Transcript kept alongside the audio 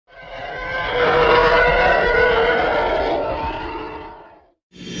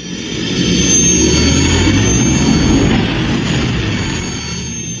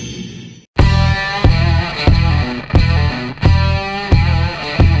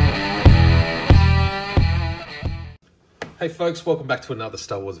Hey folks, welcome back to another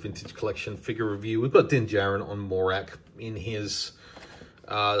Star Wars Vintage Collection figure review. We've got Djarin on Morak in his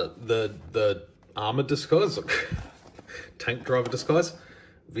the armored disguise, tank driver disguise,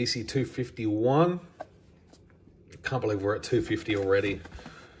 VC251. Can't believe we're at 250 already.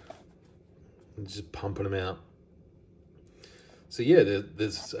 I'm just pumping them out. So yeah,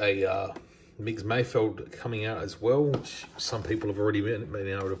 there's a Migs Mayfeld coming out as well, which some people have already been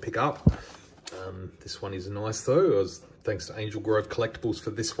able to pick up. This one is nice though. Thanks to Angel Grove Collectibles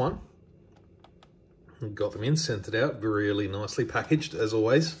for this one. Got them in, sent it out, really nicely packaged as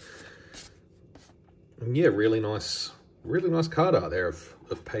always. And yeah, really nice card art there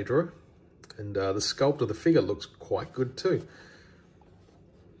of Pedro. And the sculpt of the figure looks quite good too.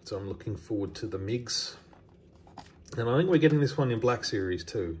 So I'm looking forward to the Migs. And I think we're getting this one in Black Series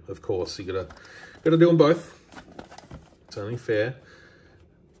too, of course. You gotta do them both. It's only fair.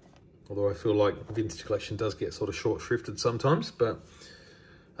 Although I feel like Vintage Collection does get sort of short-shrifted sometimes, but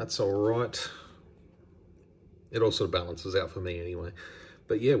that's all right. It all sort of balances out for me anyway.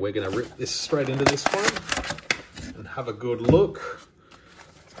 But yeah, we're going to rip this straight into this one and have a good look.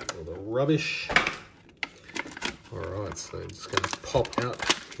 All the rubbish. All right, so I'm just going to pop out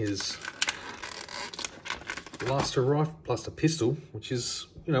his blaster pistol, which is,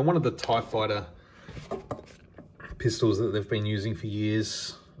 you know, one of the TIE Fighter pistols that they've been using for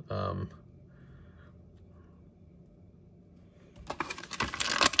years.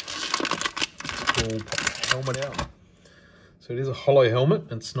 We'll pop the helmet out. So it is a hollow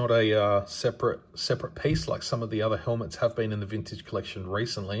helmet. It's not a separate piece like some of the other helmets have been in the Vintage Collection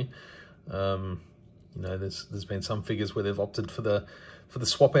recently. You know, there's been some figures where they've opted for the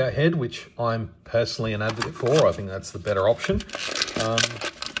swap out head, which I'm personally an advocate for. I think that's the better option.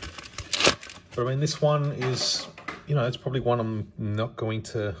 But I mean, this one is, you know, it's probably one I'm not going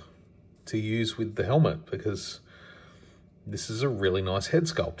to use with the helmet because this is a really nice head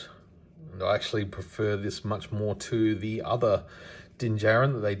sculpt. And I actually prefer this much more to the other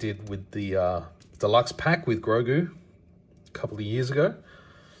Djarin that they did with the deluxe pack with Grogu a couple of years ago.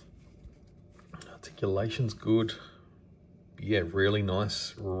 Articulation's good. Yeah, really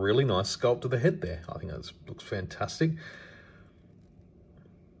nice sculpt of the head there. I think that looks fantastic.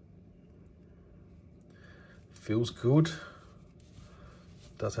 Feels good.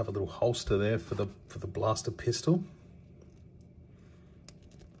 Does have a little holster there for the blaster pistol.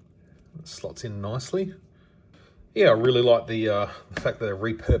 It slots in nicely. Yeah, I really like the fact that they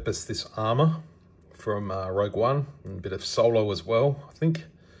repurposed this armor from Rogue One and a bit of Solo as well, I think.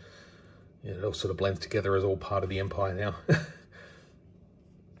 Yeah, it all sort of blends together as all part of the Empire now.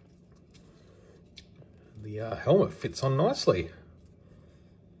 The helmet fits on nicely.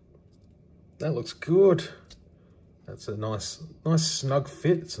 That looks good. That's a nice snug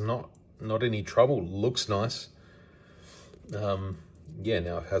fit. It's not any trouble. Looks nice. Yeah,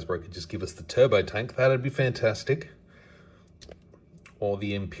 now if Hasbro could just give us the turbo tank, that'd be fantastic. Or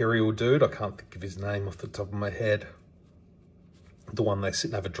the Imperial dude, I can't think of his name off the top of my head. The one they sit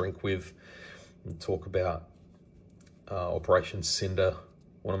and have a drink with and talk about Operation Cinder.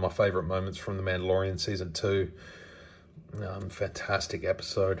 One of my favourite moments from The Mandalorian Season 2. Fantastic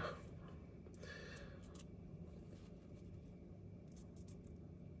episode.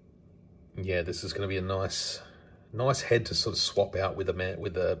 Yeah, this is going to be a nice head to sort of swap out with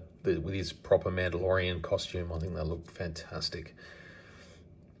with his proper Mandalorian costume. I think they look fantastic.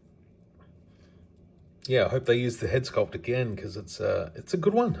 Yeah, I hope they use the head sculpt again because it's a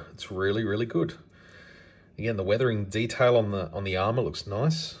good one. It's really good. Again, the weathering detail on the armor looks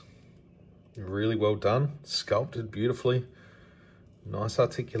nice. Really well done. Sculpted beautifully. Nice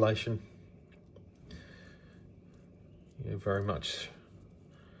articulation. Yeah, very much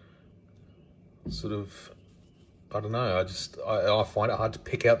sort of, I don't know, I find it hard to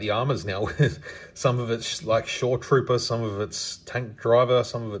pick out the armors now. Some of it's like Shore Trooper, some of it's Tank Driver,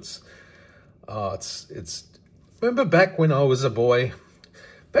 some of it's remember back when I was a boy,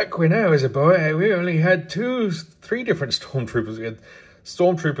 we only had 3 different Stormtroopers. We had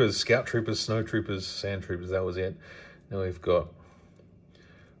Stormtroopers, Scout Troopers, Snow Troopers, Sand Troopers, that was it. Now we've got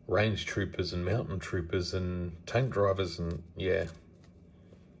Range Troopers and Mountain Troopers and Tank Drivers, and yeah.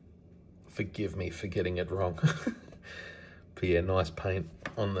 Forgive me for getting it wrong. But yeah, nice paint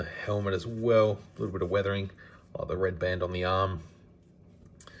on the helmet as well. A little bit of weathering. Like the red band on the arm.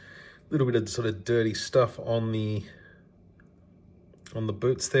 A little bit of sort of dirty stuff on the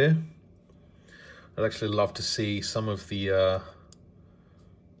boots there. I'd actually love to see some of the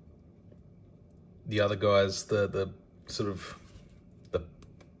other guys, the sort of the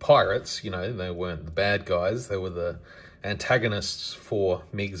pirates, you know, they weren't the bad guys, they were the antagonists for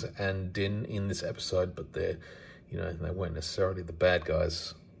Migs and Din in this episode, but they're you know, they weren't necessarily the bad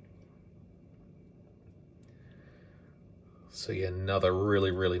guys. So yeah, another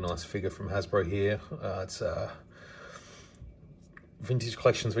really, really nice figure from Hasbro here. It's Vintage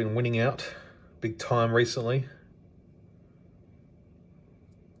Collection's been winning out big time recently.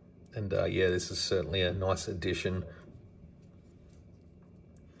 And yeah, this is certainly a nice addition.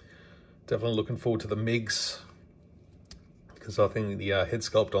 Definitely looking forward to the MIGs, because I think the head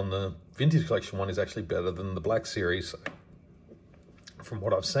sculpt on the Vintage Collection one is actually better than the Black Series, from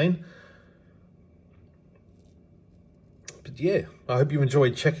what I've seen. But yeah, I hope you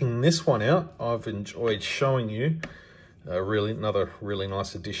enjoyed checking this one out. I've enjoyed showing you another really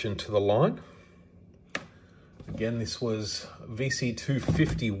nice addition to the line. Again, this was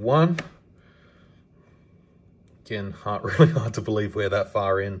VC251. Again, really hard to believe we're that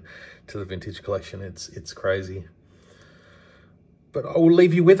far in to the Vintage Collection. It's crazy. But I will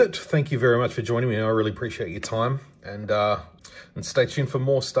leave you with it. Thank you very much for joining me. I really appreciate your time. And stay tuned for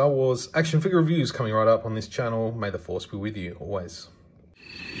more Star Wars action figure reviews coming right up on this channel. May the Force be with you always.